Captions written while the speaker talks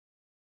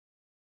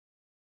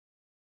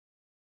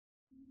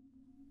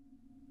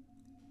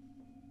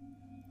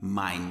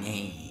My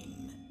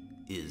name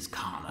is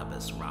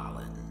Cannabis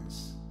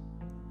Rollins.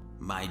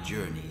 My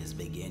journey is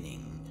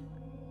beginning.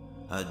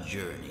 A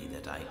journey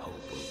that I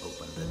hope will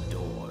open the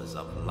doors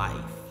of life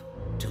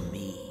to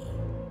me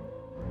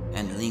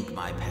and link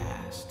my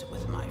past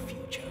with my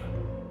future.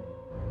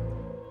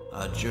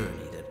 A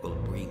journey that will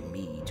bring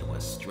me to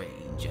a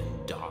strange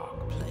and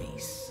dark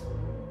place.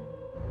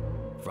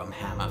 From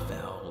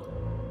Hammerfell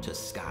to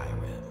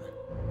Skyrim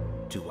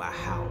to a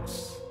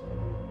house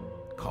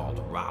called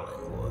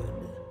Rollinwood.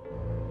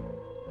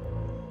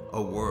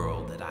 A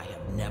world that I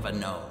have never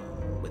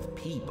known, with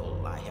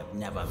people I have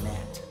never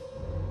met.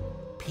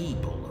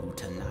 People who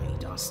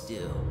tonight are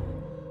still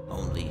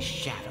only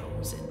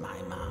shadows in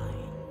my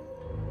mind,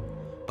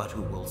 but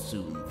who will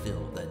soon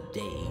fill the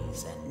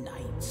days and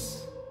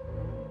nights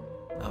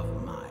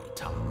of my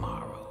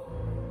tomorrows.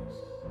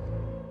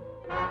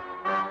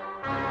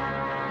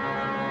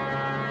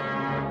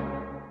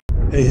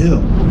 Hey,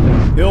 Hill.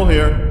 Hill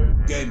here.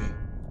 Gaming.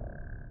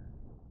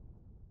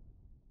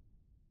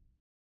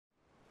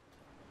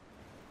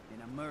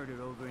 And a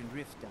murder over in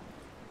Rifttown.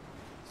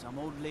 Some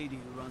old lady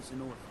who runs an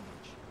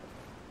orphanage.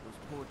 Those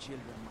poor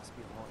children must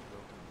be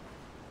heartbroken.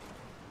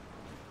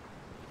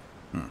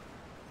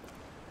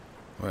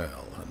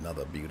 Well,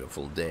 another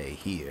beautiful day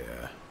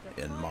here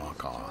in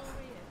Markarth.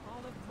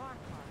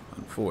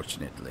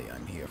 Unfortunately,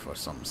 I'm here for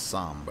some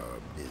somber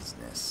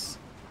business.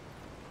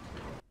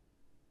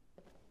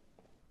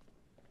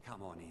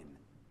 Come on in.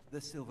 The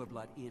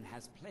Silverblood Inn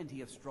has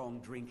plenty of strong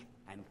drink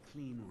and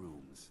clean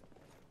rooms.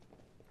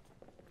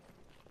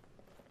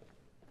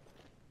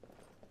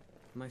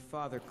 My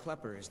father,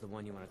 Klepper, is the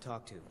one you want to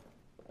talk to.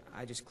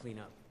 I just clean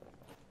up.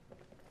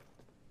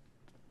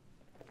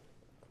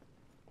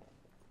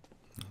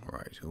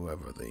 Alright,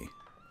 whoever the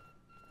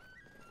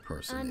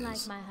person Unlike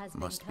is my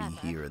husband, must be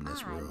Klepper, here in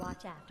this I room.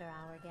 watch after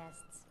our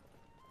guests.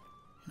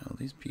 You know,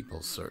 these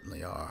people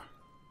certainly are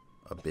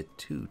a bit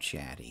too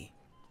chatty.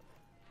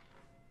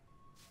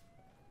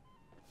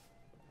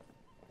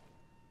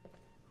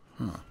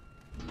 Huh.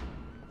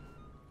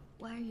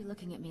 Why are you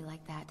looking at me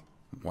like that?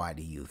 Why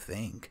do you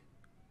think?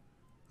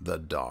 The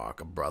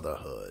Dark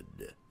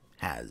Brotherhood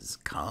has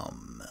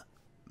come,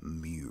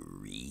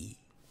 Muri.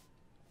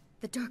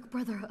 The Dark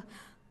Brotherhood.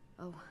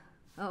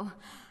 Oh,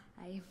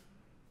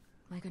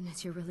 my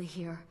goodness, you're really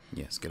here.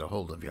 Yes, get a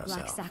hold of yourself.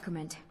 Black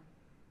Sacrament.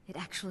 It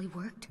actually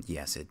worked?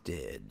 Yes, it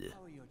did.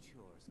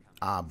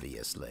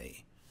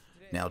 Obviously.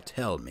 Now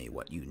tell me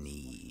what you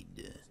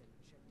need.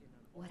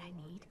 What I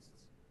need?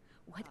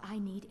 What I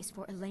need is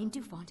for Elaine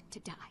Dufont to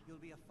die.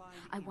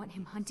 I want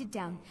him hunted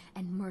down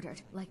and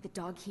murdered like the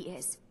dog he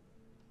is.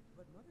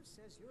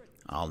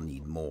 I'll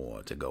need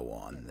more to go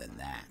on than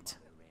that.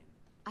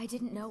 I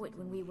didn't know it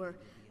when we were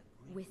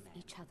with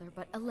each other,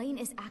 but Elaine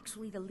is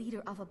actually the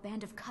leader of a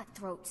band of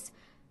cutthroats.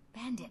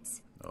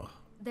 Bandits. Oh,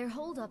 They're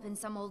holed up in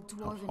some old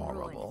dwarven ruin.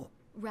 horrible.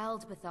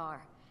 Raldbethar.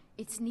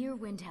 It's near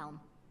Windhelm.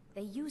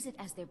 They use it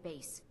as their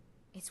base.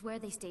 It's where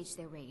they stage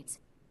their raids.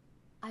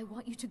 I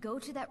want you to go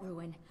to that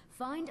ruin,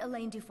 find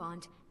Elaine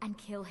Dufont, and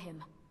kill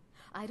him.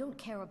 I don't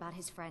care about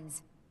his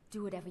friends.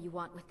 Do whatever you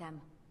want with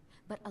them.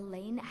 But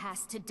Elaine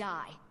has to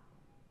die.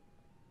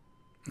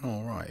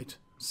 All right.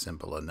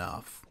 Simple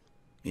enough.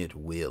 It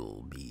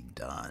will be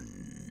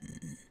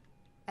done.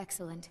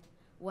 Excellent.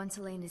 Once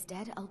Elaine is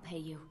dead, I'll pay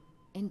you.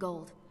 In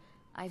gold.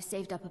 I've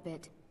saved up a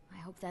bit. I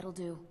hope that'll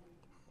do.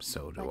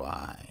 So do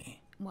I.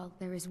 Well,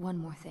 there is one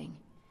more thing.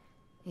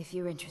 If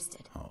you're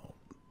interested. Oh,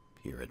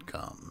 here it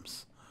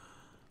comes.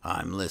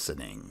 I'm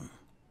listening.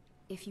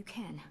 If you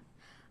can,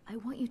 I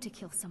want you to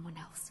kill someone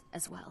else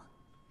as well.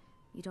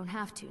 You don't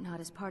have to, not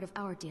as part of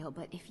our deal,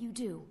 but if you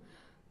do,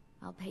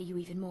 I'll pay you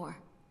even more.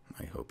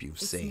 I hope you've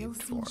It's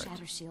saved for Nilsine it.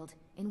 Shattershield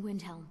in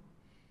Windhelm.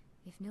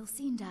 If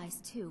Nilsine dies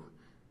too,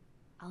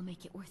 I'll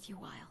make it worth your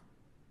while.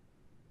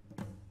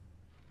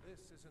 This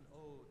is an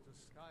ode to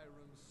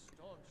Skyrim's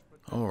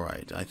staunch All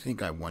right, I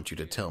think I want you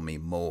to tell me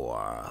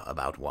more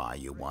about why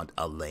you want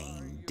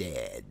Elaine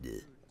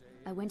dead.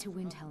 I went to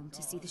Windhelm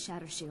to see the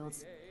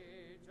Shattershields.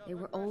 They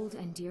were old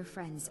and dear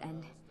friends,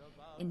 and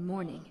in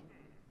mourning.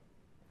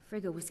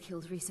 Frigga was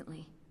killed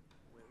recently.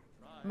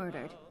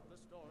 Murdered.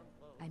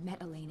 I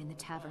met Elaine in the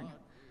tavern,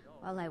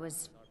 while I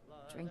was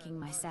drinking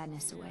my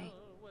sadness away.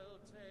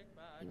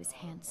 He was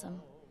handsome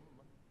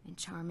and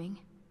charming.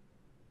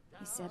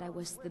 He said I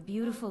was the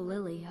beautiful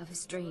lily of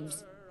his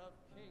dreams.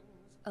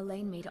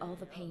 Elaine made all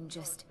the pain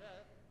just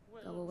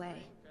go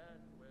away.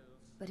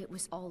 But it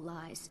was all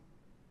lies.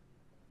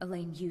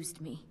 Elaine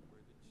used me.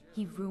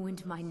 He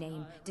ruined my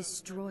name,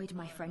 destroyed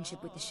my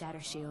friendship with the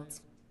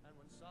Shattershields.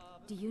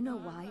 Do you know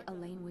why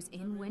Elaine was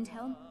in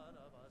Windhelm?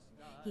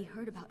 He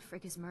heard about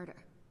Frigga's murder.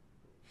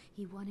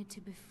 He wanted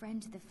to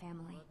befriend the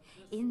family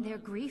in their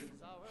grief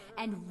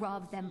and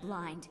rob them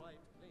blind.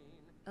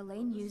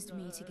 Elaine used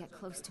me to get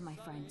close to my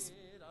friends.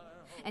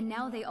 And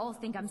now they all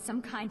think I'm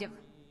some kind of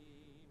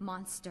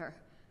monster.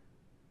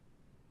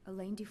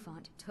 Elaine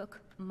Dufont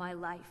took my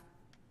life,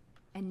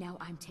 and now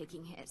I'm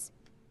taking his.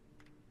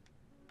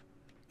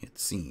 It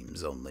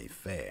seems only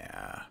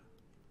fair.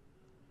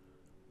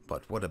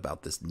 But what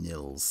about this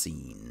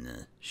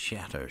Nilsine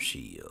Shatter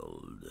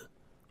Shield?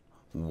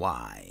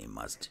 Why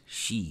must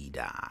she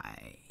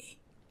die?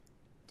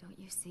 Don't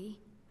you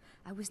see?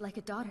 I was like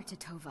a daughter to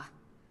Tova,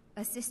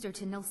 a sister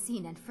to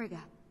Nilsine and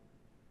Frigga.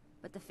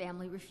 But the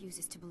family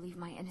refuses to believe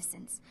my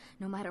innocence,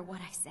 no matter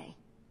what I say.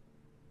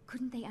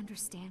 Couldn't they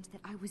understand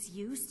that I was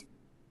used?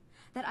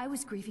 That I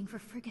was grieving for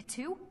Frigga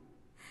too?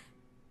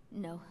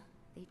 No,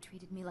 they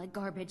treated me like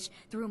garbage,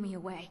 threw me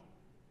away.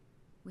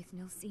 With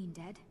Nilsine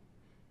dead,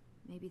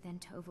 maybe then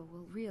Tova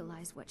will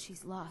realize what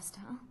she's lost,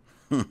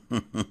 huh?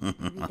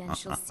 Maybe then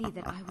she'll see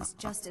that I was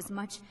just as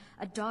much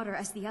a daughter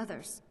as the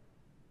others.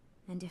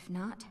 And if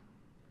not,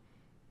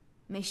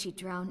 may she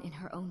drown in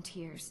her own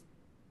tears.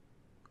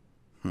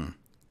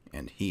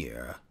 And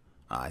here,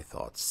 I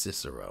thought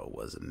Cicero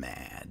was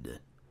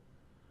mad.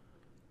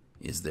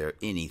 Is there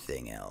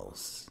anything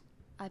else?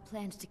 I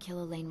planned to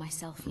kill Elaine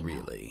myself, you know.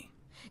 Really?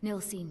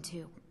 Nilsine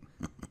too,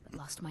 but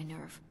lost my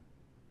nerve.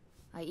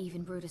 I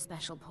even brewed a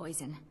special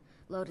poison,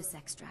 lotus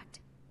extract.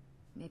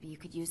 Maybe you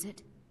could use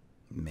it?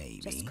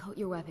 Maybe. Just coat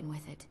your weapon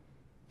with it.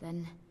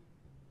 Then,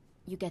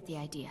 you get the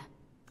idea.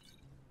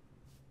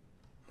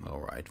 All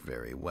right,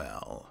 very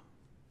well.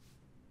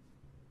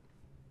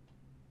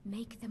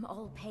 Make them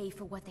all pay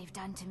for what they've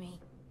done to me.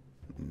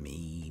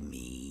 Me.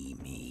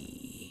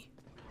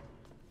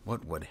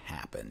 What would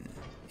happen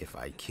if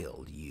I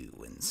killed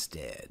you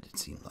instead? It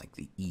seemed like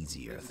the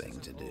easier thing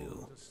to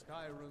do.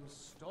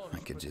 I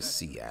could just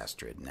see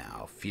Astrid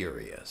now,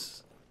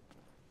 furious.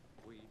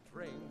 We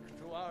drink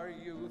to our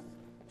youth,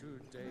 2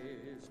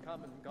 days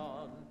come and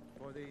gone,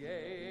 for the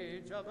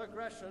age of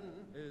aggression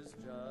is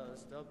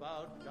just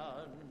about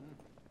done.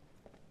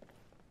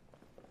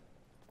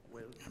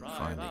 I'm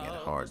finding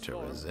it hard to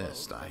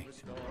resist. I'm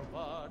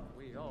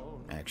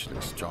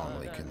actually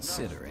strongly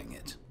considering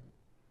it.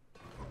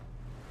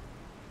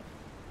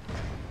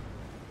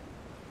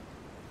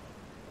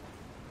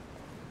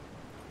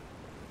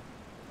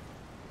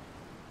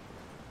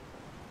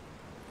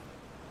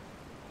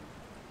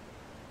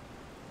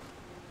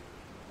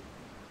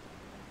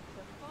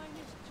 The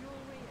finest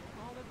jewelry in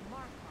all of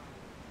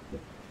Markheim.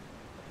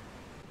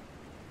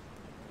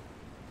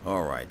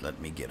 All right,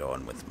 let me get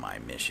on with my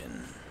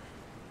mission.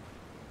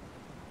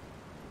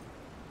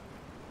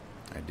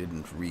 I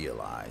didn't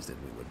realize that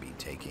we would be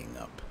taking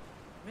up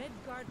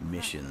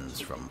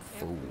missions from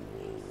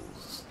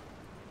fools.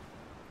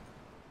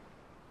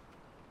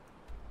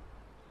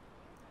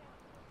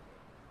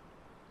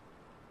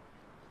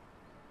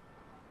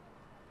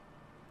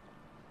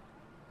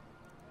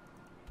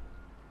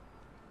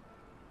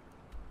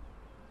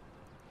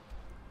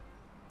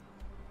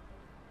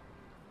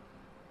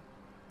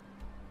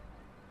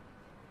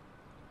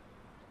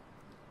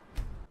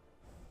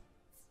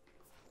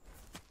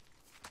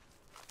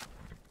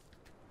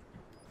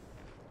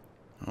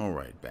 All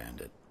right,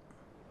 bandit.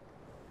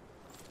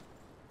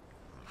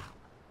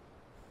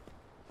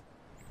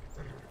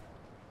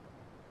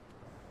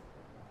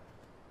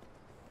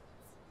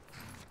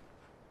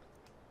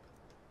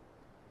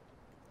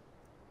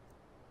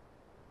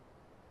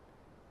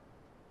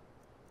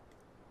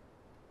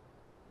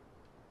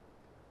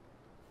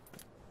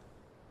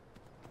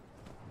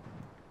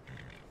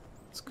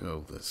 Let's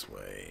go this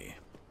way.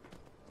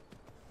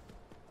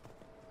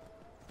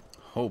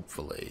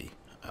 Hopefully,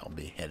 I'll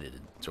be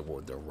headed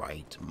toward the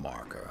right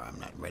marker. I'm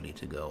not ready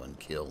to go and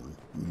kill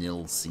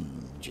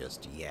Nilsine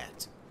just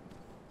yet.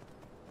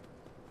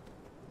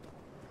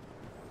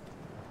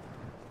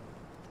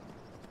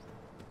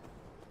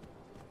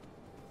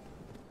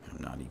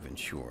 I'm not even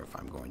sure if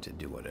I'm going to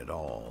do it at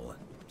all.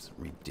 It's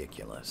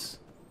ridiculous.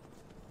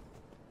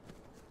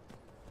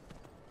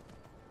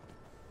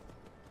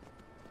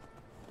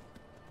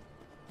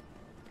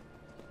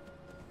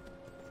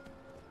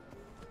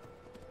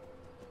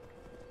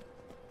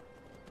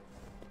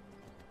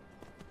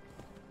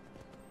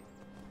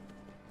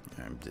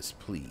 I'm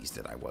displeased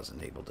that I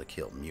wasn't able to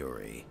kill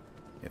Muri.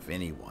 If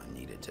anyone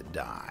needed to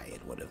die,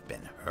 it would have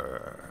been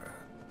her.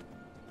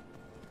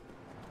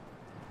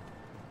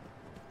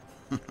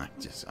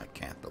 I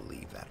can't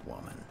believe that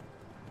woman.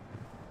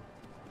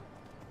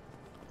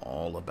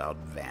 All about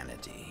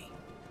vanity.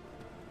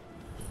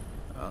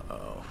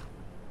 Uh-oh.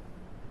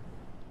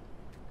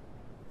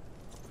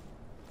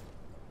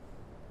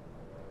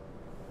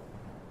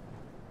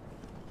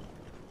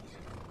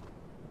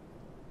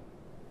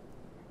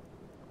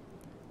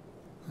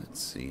 Let's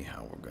see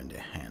how we're going to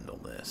handle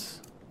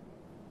this.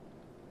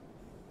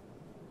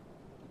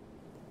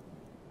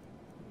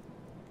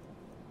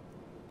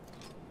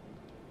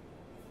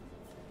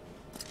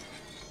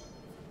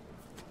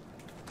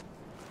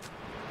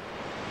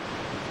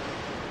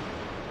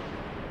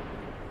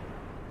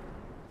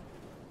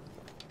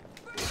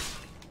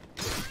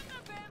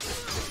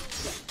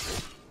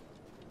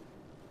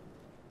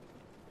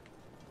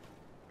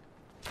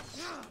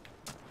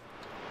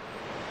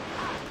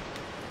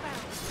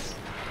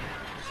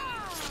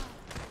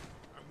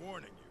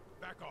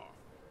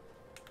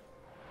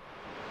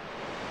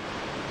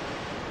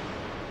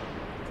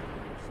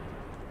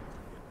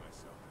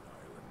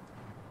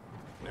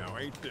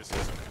 Ain't this a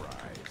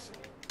surprise?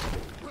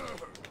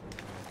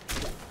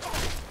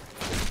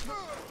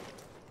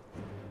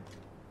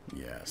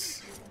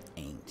 Yes,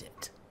 ain't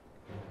it?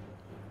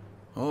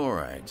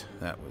 Alright,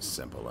 that was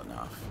simple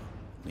enough.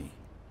 Let me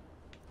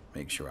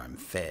make sure I'm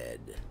fed.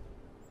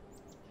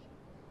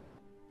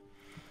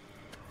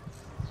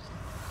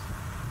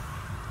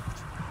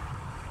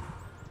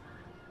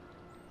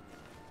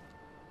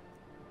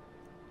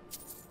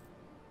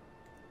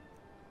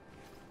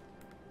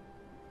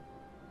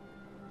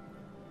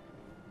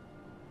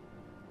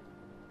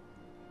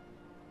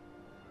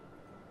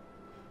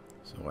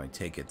 So I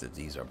take it that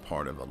these are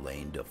part of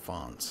Elaine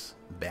Defont's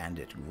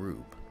bandit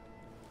group.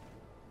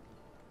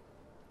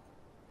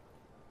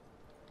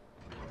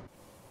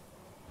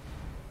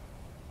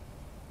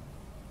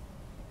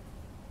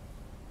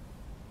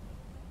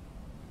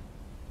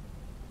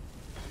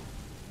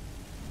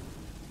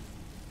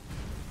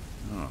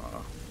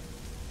 Ah,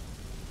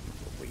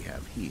 what we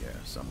have here,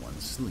 someone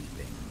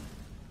sleeping.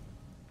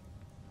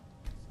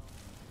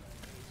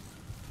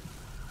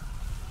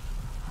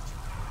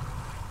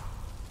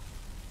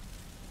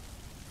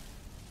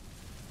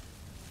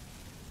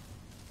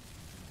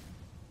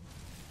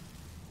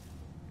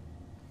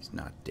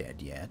 Not dead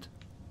yet.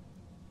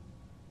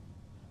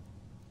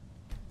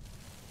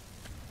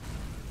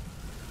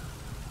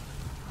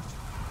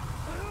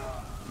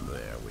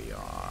 There we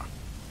are.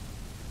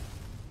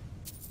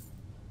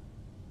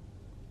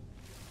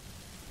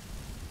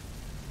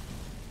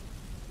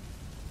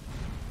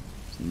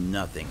 It's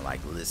nothing like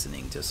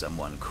listening to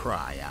someone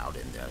cry out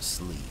in their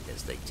sleep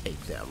as they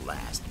take their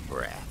last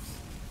breath.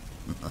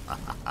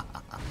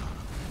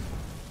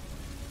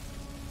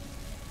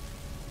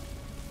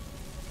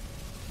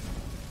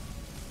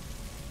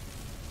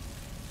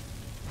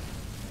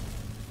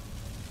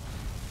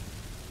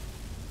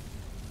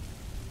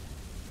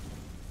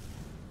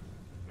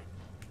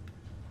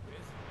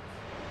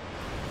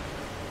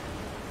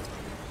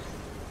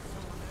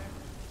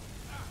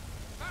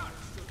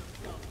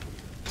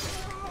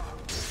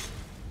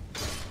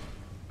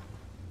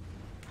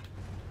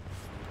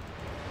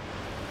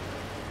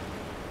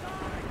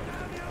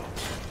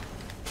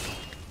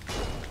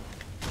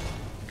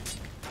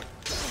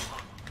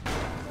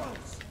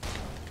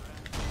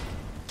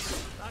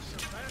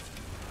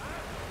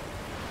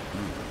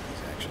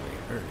 He's actually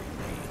hurting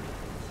me.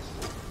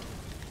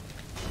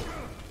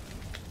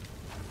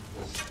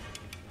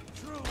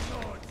 True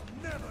lords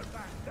never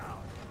back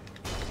down.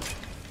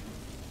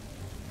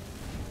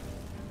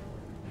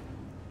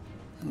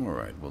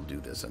 Alright, we'll do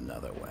this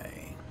another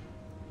way.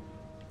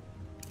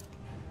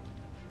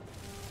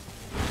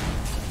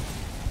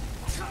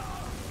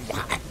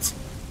 What?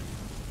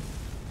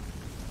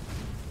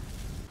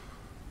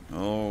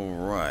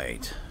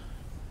 Alright.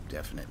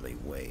 Definitely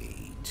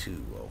way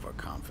too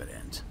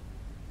overconfident.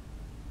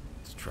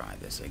 Let's try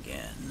this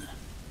again.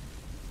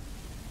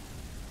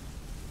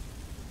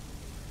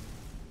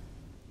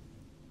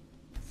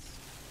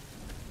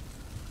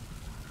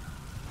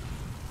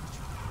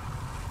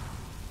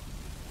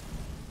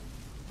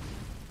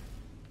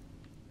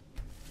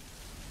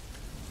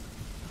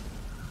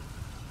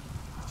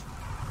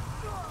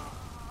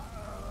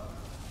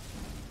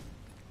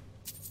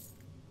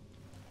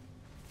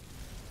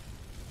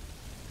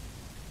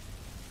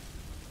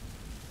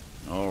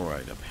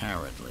 Alright,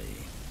 apparently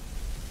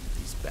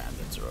these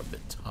bandits are a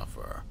bit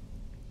tougher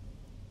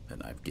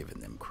than I've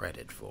given them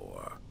credit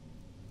for.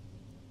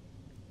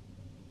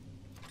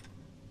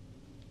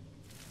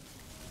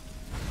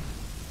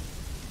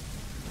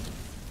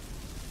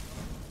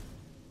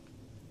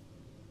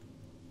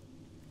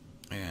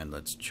 And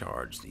let's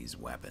charge these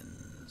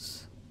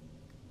weapons.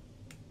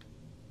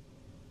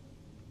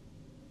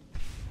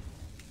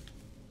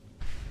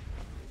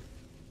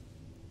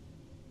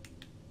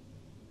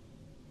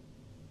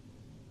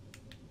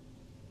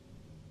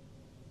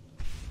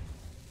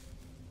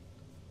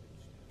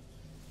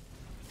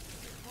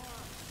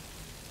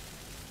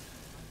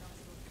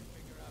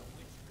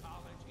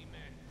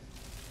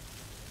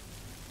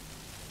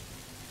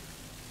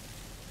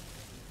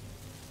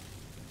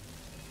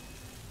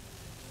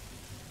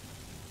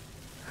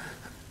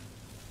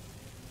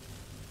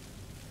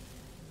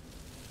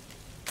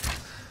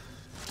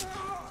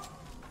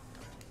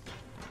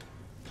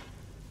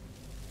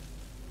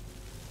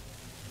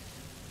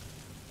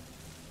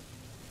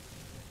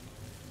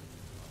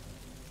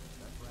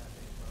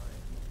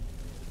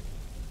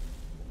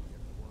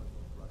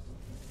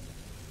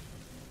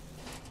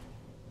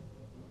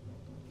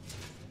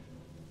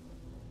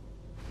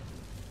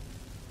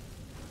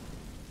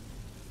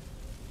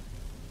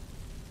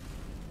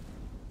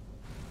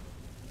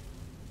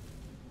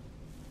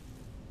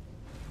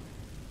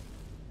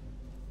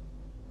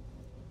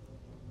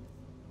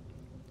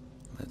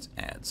 Let's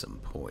add some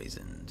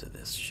poison to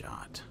this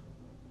shot.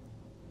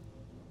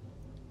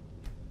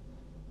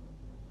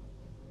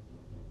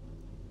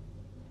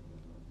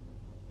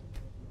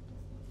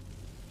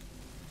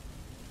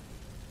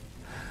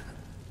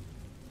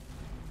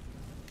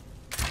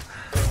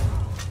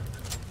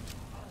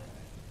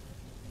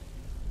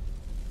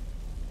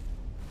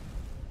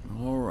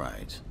 All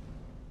right.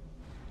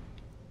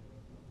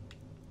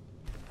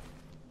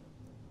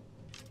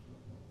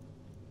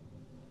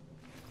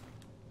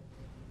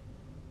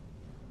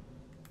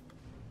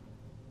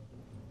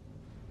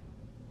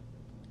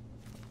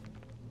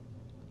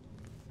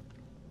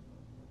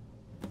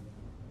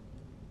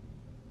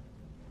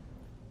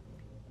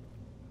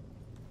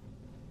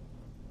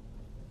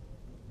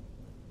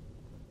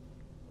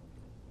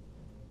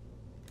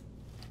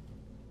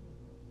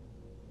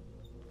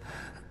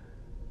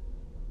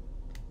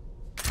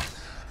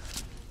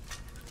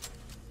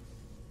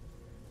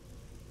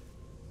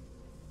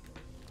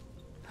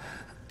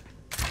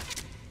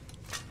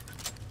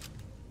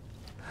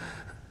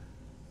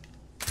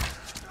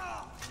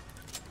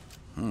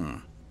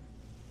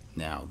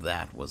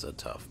 that was a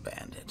tough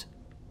bandit.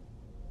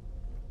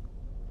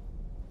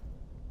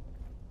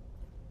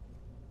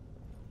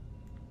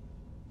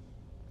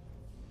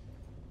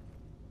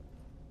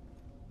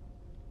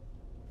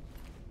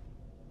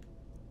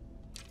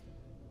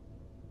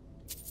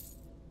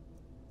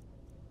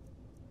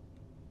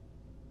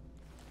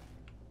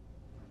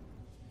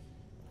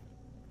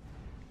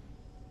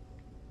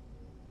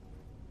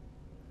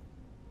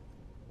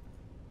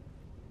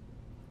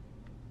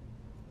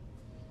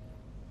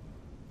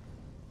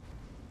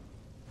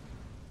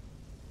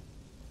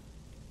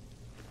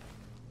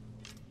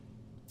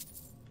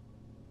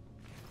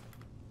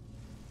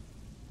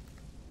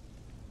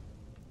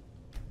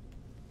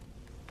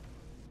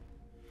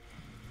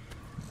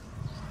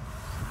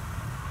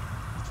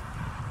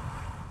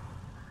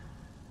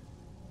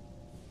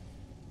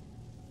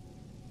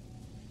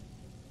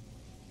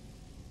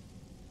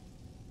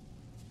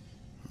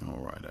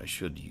 Alright, I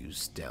should use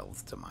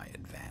stealth to my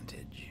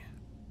advantage.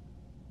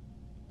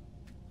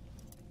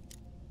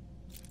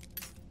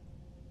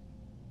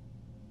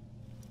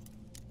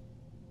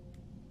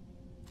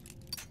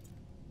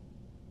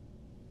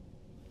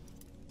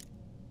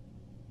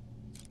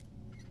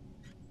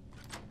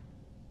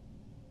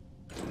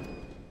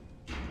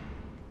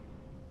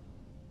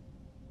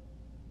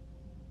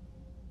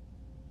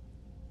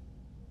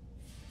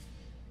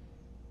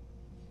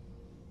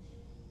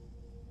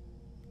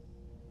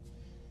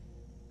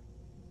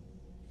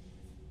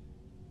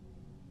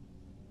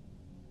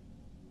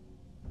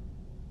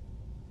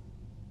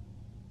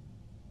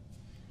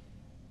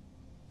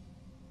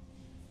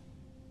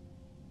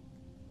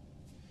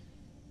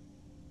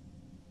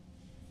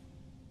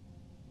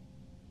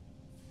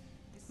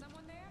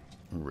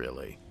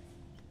 Really?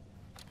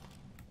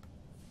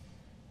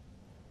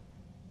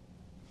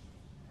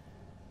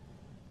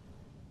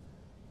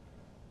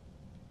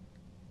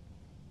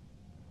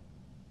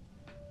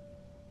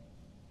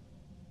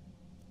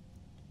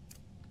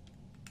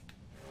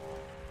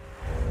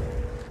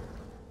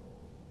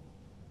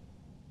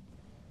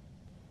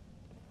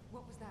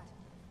 What was that?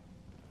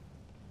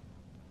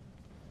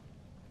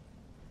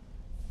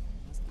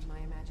 Must be my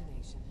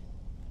imagination.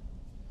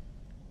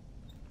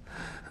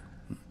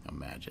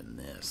 Imagine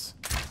this.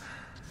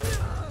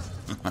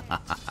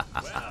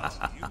 Well,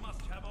 you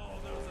must have all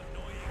those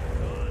annoying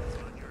gods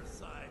on your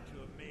side to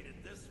have made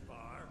it this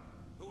far,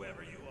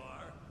 whoever you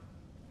are.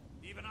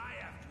 Even I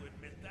have to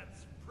admit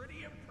that's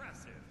pretty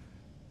impressive.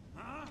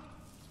 Huh?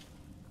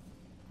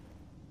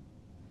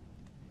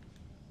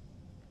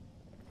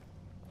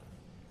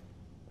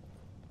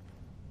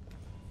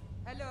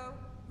 Hello?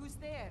 Who's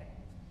there?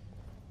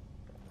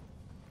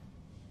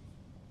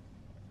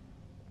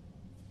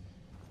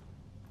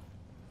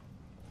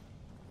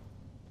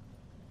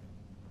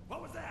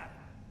 What was that?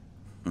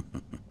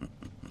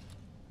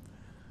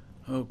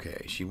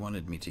 Okay, she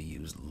wanted me to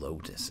use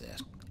lotus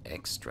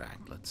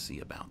extract. Let's see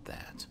about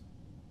that.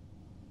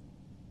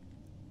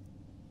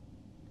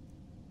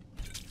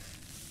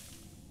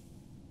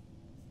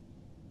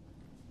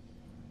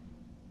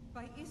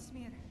 By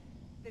Ismir,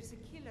 there's a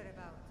killer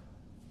about.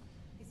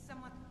 Is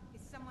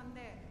someone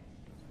there?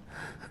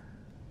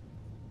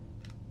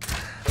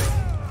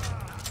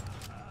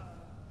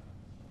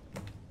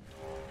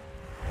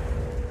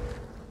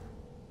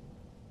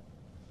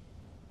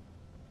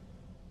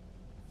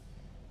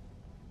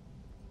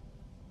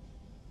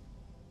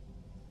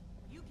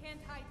 You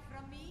can't hide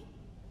from me.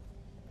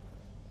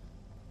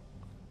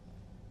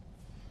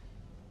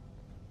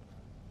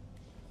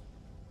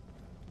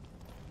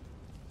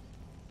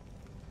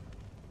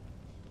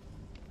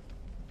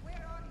 Where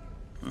are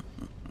you?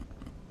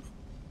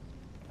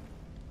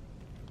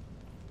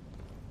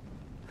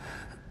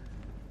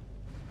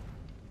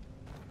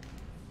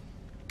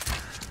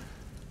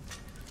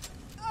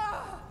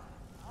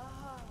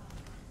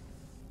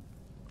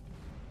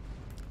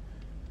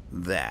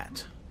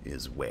 That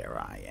is where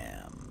I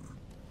am.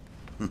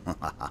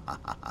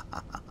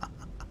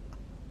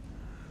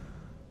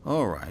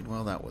 Alright,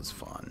 well that was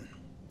fun.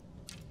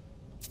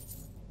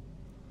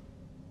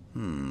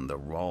 The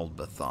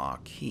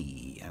Ralbathar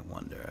key. I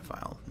wonder if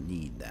I'll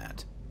need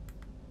that.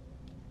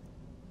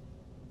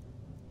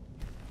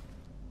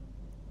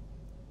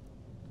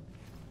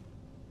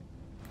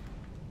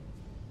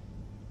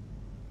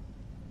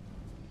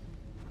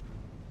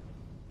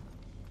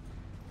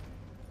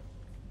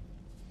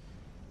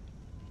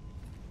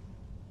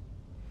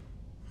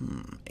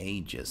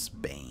 Aegis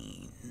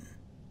Bane.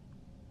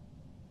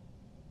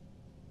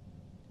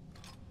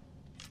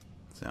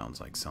 Sounds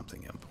like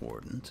something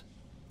important.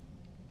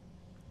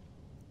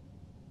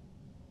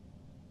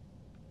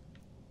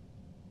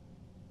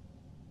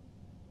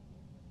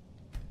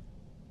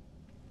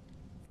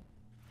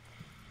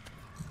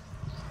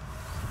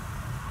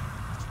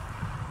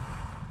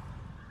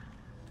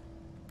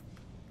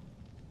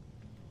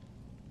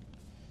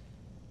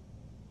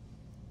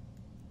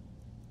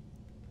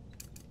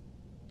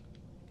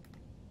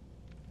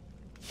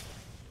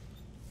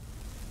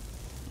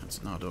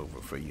 It's not over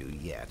for you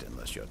yet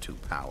unless you're too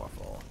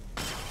powerful.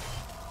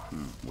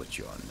 Which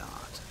you're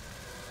not.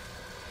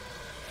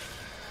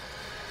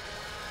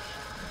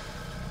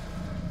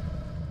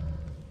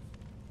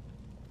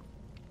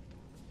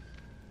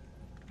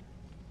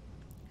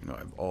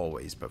 I've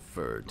always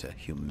preferred to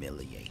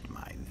humiliate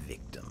my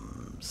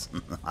victims.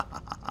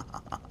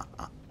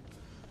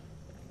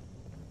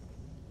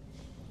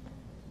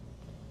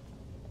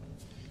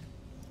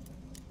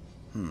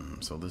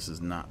 So this is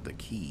not the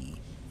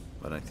key,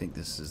 but I think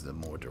this is the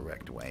more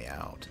direct way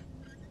out.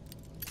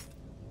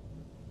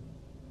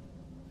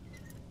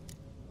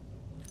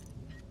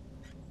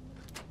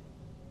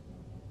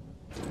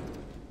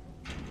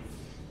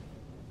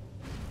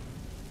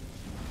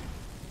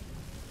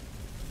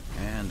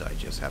 And I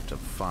just have to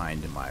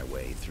find my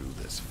way through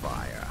this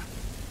fire.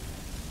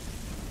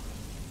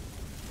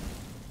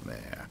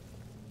 There.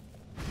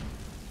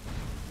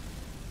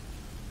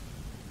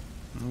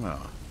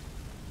 Well,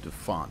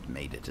 Defont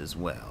made it as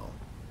well.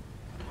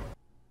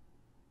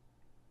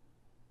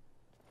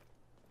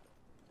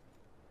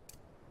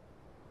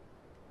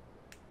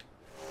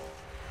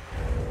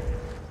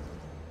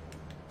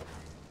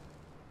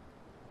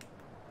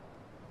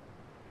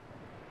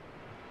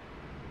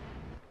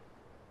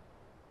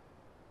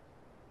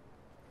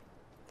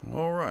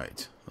 All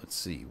right, let's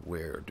see,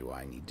 where do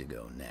I need to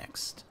go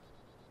next?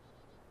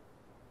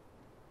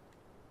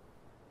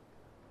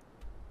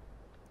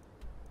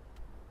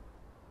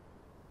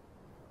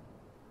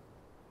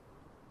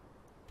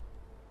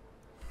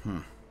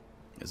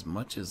 As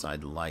much as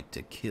I'd like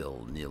to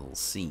kill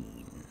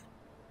Nilsine,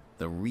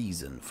 the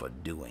reason for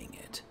doing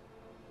it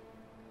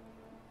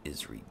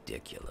is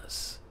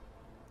ridiculous.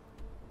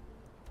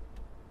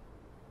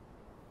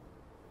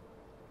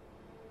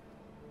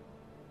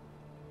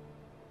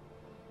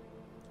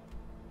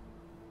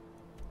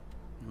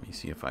 Let me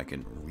see if I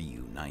can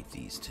reunite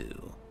these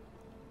two.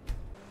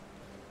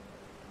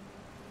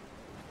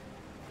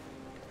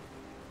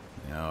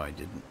 No, I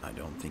didn't. I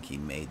don't think he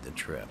made the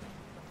trip.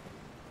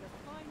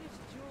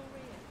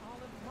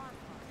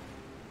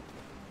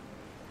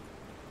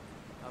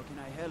 How can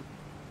I help?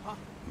 Huh?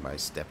 By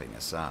stepping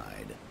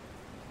aside.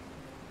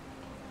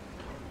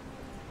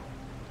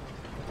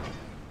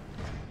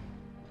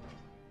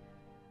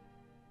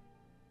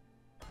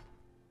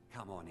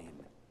 Come on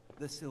in.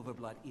 The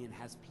Silverblood Inn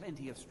has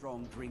plenty of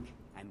strong drink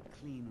and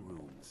clean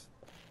rooms.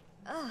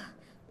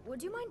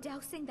 Would you mind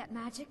dousing that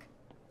magic?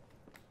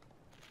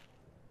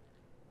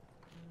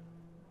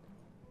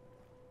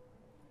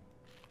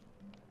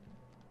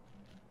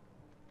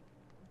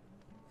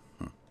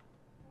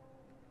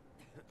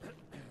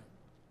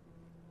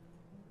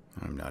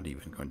 I'm not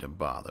even going to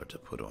bother to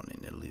put on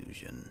an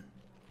illusion.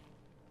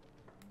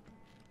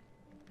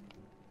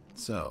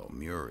 So,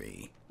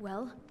 Muri.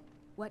 Well,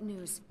 what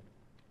news?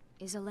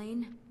 Is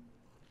Elaine?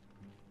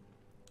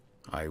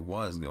 I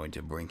was going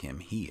to bring him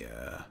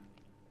here,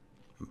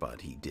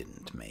 but he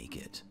didn't make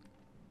it.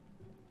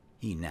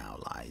 He now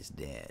lies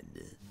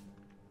dead.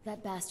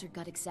 That bastard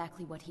got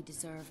exactly what he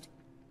deserved.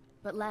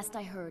 But last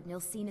I heard,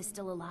 Nilsine is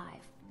still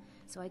alive.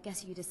 So I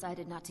guess you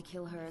decided not to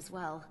kill her as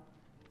well.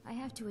 I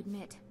have to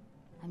admit,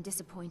 I'm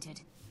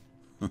disappointed.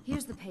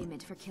 Here's the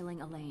payment for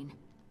killing Elaine.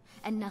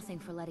 And nothing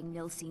for letting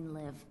Nilsine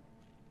live.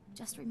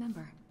 Just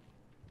remember,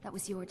 that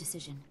was your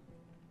decision.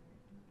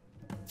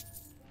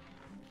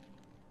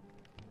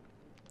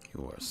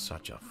 You are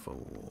such a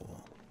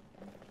fool.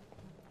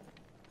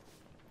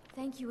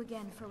 Thank you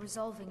again for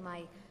resolving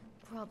my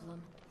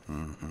problem.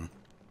 And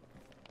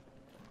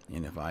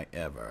if I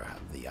ever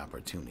have the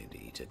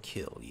opportunity to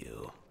kill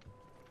you,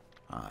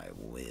 I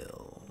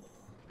will.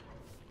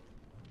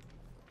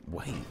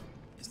 Wait,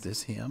 is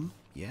this him?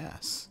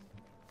 Yes.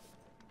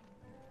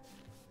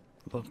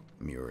 Look,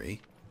 Muri.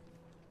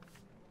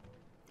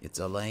 It's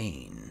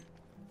Elaine.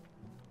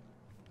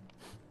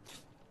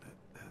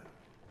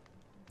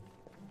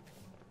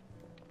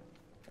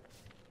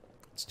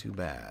 It's too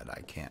bad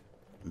I can't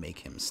make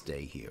him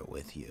stay here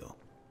with you,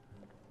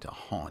 to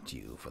haunt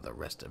you for the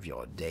rest of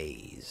your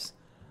days.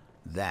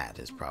 That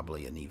is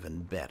probably an even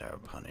better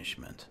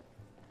punishment.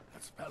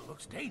 That spell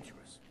looks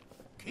dangerous.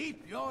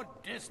 Keep your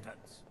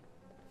distance.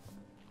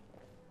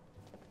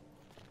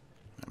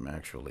 I'm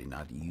actually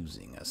not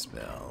using a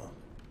spell.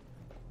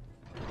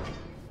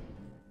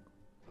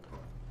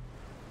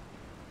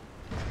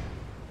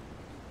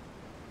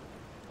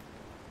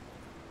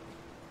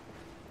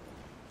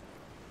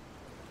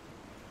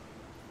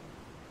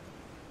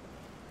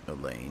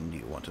 Elaine, do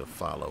you want to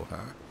follow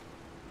her?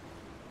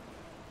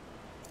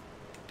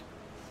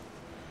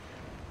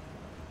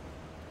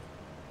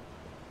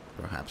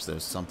 Perhaps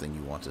there's something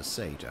you want to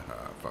say to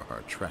her for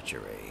her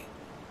treachery.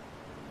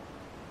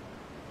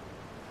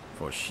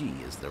 For she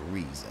is the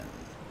reason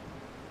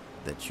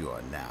that you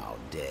are now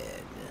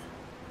dead.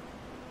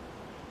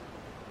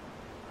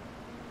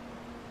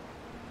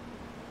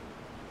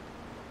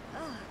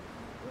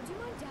 Would you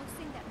mind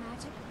dousing that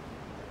magic?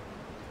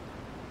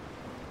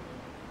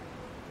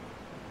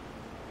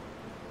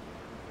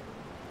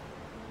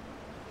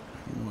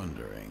 I'm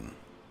wondering.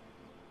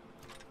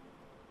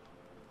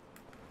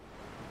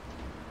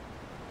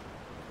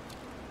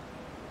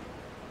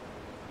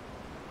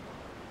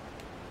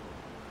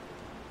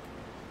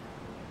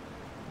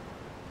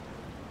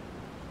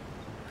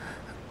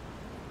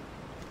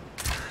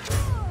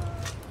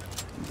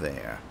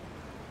 There.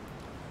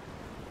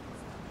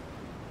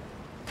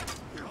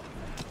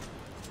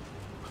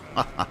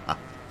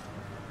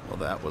 Well,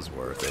 that was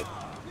worth it.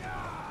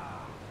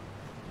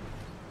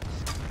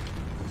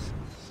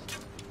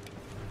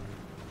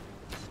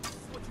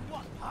 What you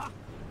want, huh?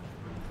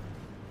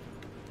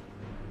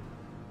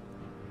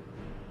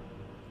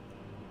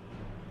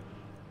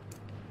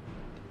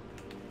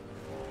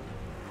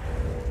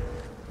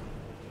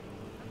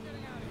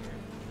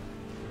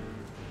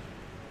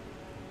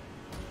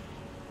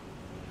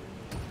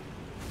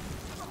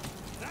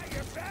 That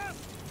your best?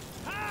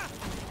 Ha!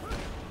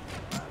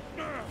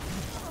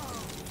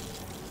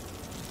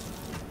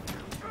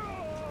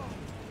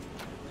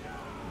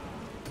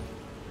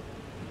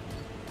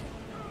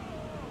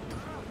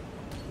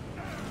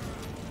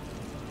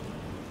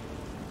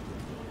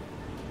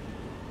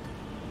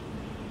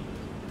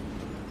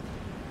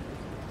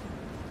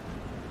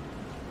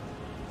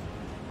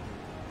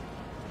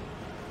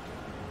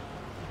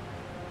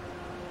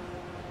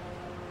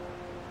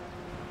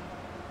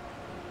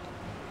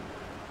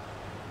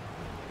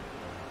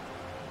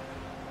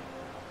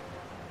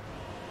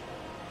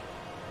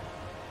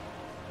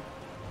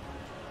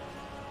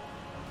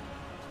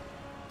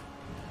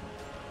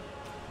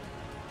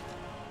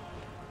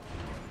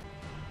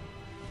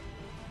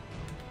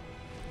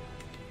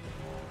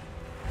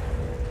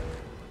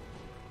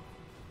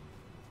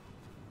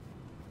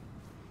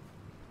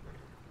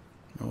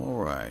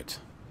 Alright.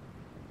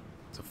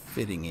 It's a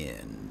fitting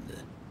end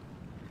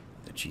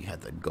that she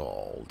had the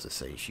gall to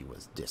say she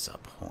was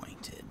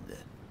disappointed.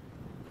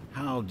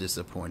 How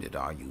disappointed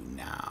are you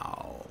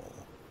now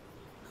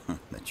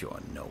that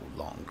you're no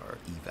longer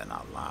even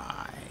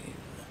alive?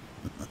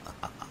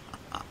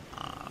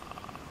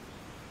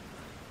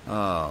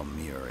 Oh,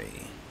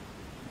 Muri,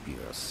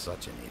 you're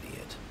such an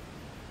idiot.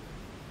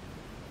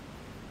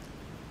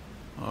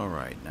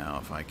 Alright, now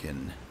if I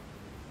can...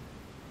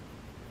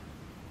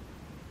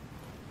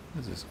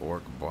 What is this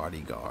orc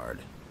bodyguard?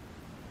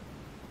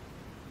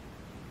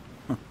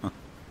 I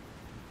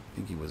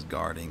think he was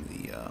guarding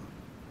the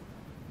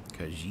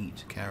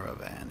Khajiit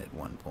caravan at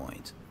one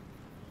point.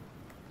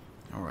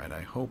 Alright,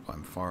 I hope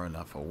I'm far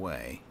enough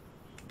away.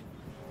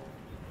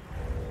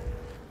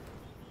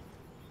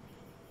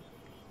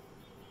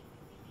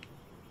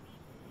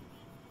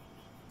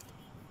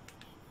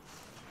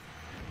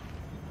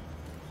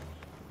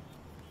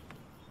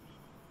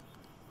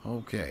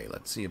 Okay,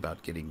 let's see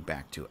about getting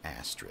back to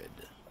Astrid.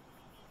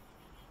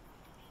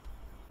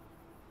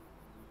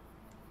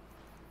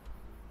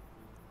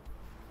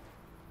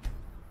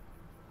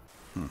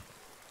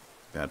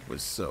 That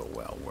was so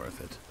well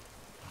worth it.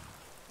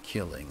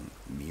 Killing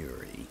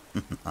Muri.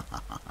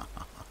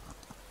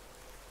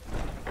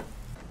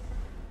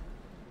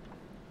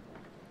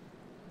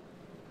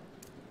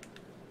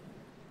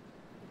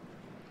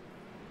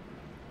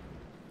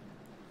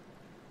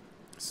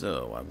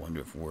 So, I wonder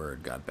if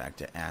word got back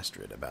to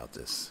Astrid about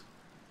this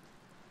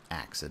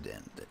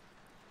accident that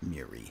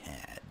Muri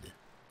had.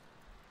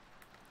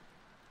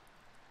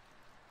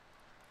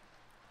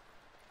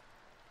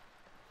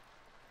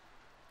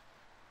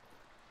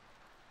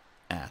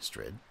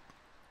 Astrid?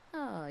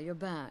 Ah, you're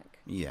back.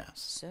 Yes.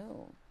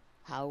 So,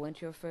 how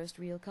went your first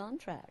real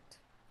contract?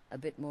 A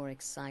bit more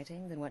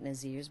exciting than what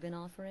Nazir's been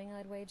offering,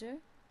 I'd wager?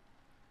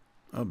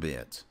 A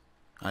bit.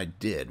 I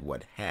did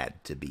what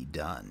had to be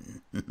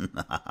done.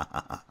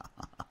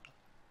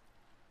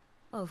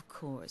 Of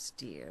course,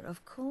 dear,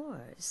 of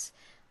course.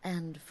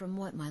 And from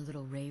what my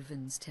little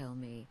ravens tell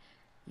me,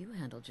 you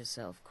handled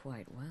yourself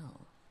quite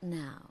well.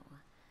 Now,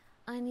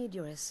 I need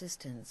your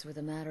assistance with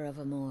a matter of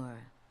a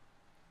more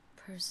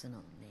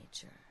personal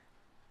nature.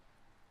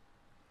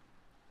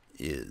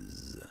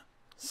 Is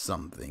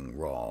something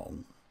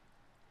wrong?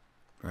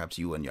 Perhaps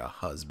you and your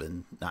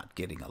husband not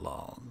getting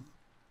along?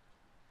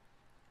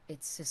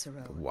 It's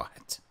Cicero.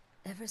 What?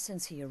 Ever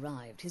since he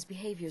arrived, his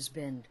behavior's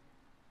been...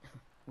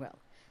 well,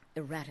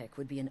 erratic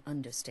would be an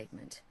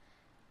understatement.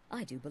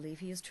 I do believe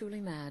he is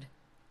truly mad.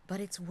 But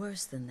it's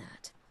worse than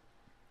that.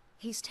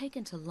 He's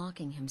taken to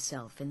locking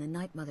himself in the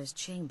Night Mother's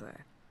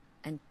chamber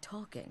and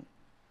talking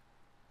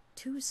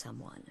to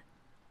someone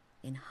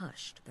in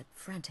hushed but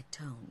frantic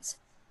tones.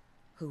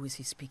 Who is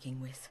he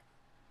speaking with?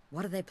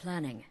 What are they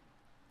planning?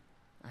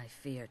 I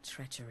fear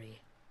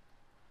treachery.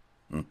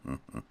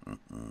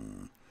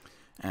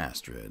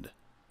 Astrid,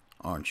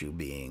 aren't you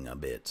being a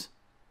bit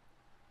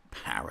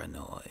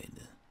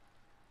paranoid?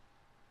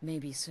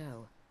 Maybe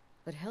so,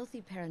 but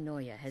healthy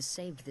paranoia has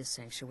saved this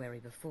sanctuary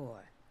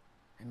before,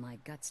 and my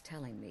gut's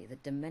telling me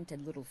that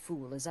demented little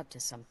fool is up to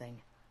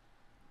something.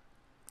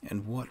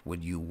 And what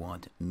would you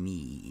want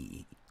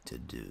me to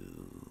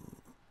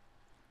do?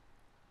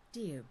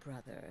 Dear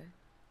brother,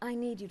 I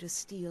need you to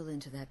steal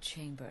into that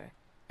chamber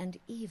and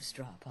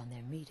eavesdrop on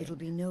their meeting. It'll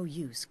be no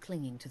use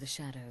clinging to the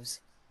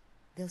shadows.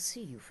 They'll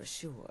see you for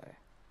sure.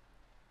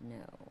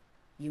 No,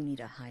 you need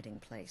a hiding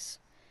place.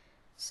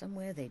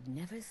 Somewhere they'd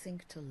never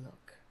think to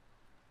look.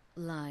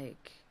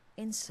 Like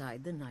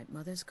inside the Night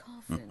Mother's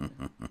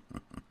coffin.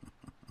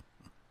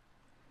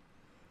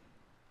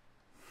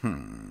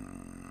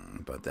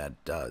 But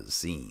that does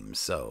seem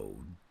so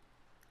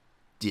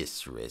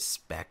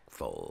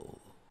disrespectful.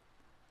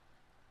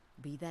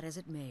 Be that as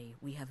it may,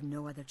 we have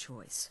no other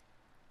choice.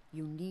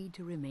 You need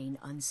to remain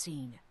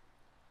unseen.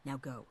 Now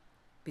go,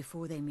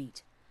 before they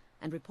meet,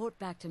 and report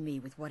back to me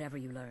with whatever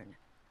you learn.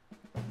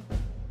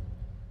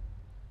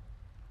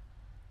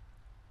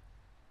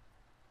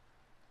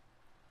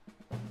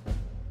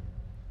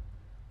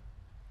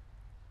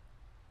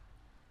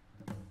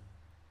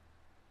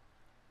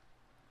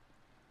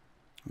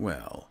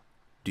 Well,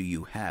 do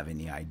you have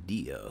any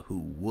idea who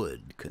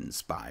would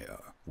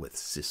conspire with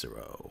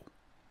Cicero?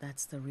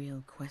 That's the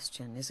real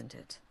question, isn't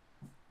it?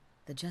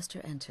 The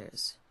jester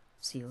enters,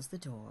 seals the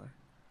door,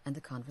 and the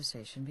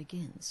conversation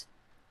begins.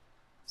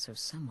 So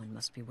someone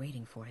must be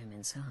waiting for him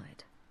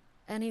inside.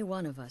 Any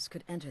one of us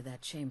could enter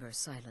that chamber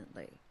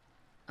silently,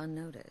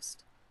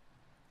 unnoticed.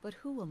 But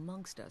who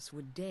amongst us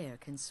would dare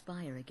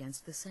conspire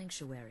against the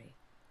sanctuary?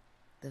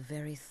 The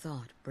very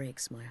thought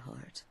breaks my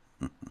heart.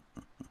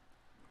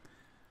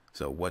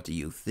 So what do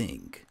you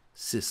think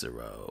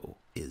Cicero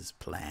is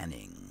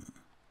planning?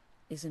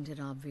 Isn't it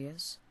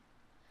obvious?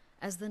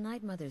 As the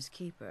Night Mother's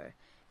keeper,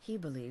 he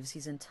believes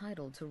he's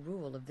entitled to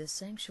rule of this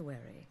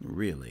sanctuary.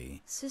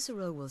 Really?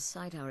 Cicero will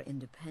cite our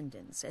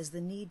independence as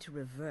the need to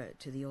revert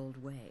to the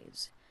old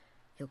ways.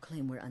 He'll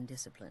claim we're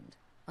undisciplined,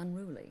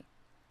 unruly,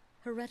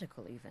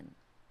 heretical even.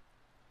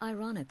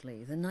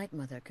 Ironically, the Night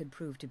Mother could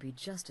prove to be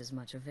just as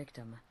much a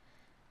victim.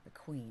 The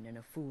queen in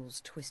a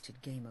fool's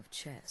twisted game of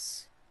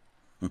chess.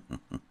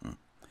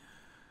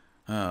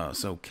 Oh,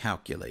 so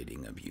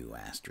calculating of you,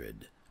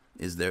 Astrid.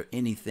 Is there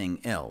anything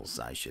else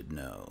I should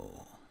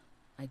know?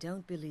 I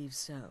don't believe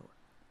so.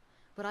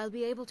 But I'll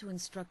be able to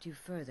instruct you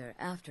further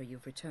after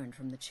you've returned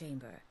from the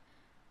chamber.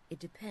 It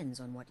depends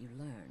on what you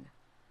learn.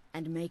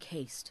 And make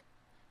haste.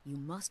 You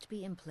must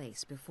be in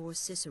place before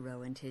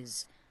Cicero and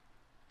his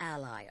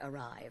ally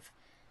arrive.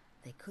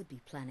 They could be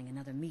planning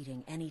another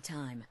meeting any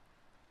time.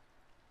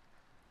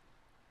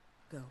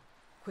 Go,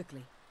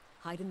 quickly.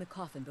 Hide in the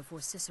coffin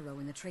before Cicero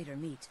and the traitor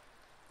meet.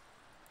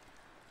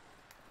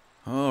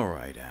 All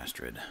right,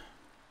 Astrid.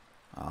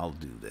 I'll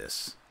do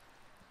this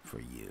for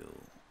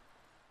you.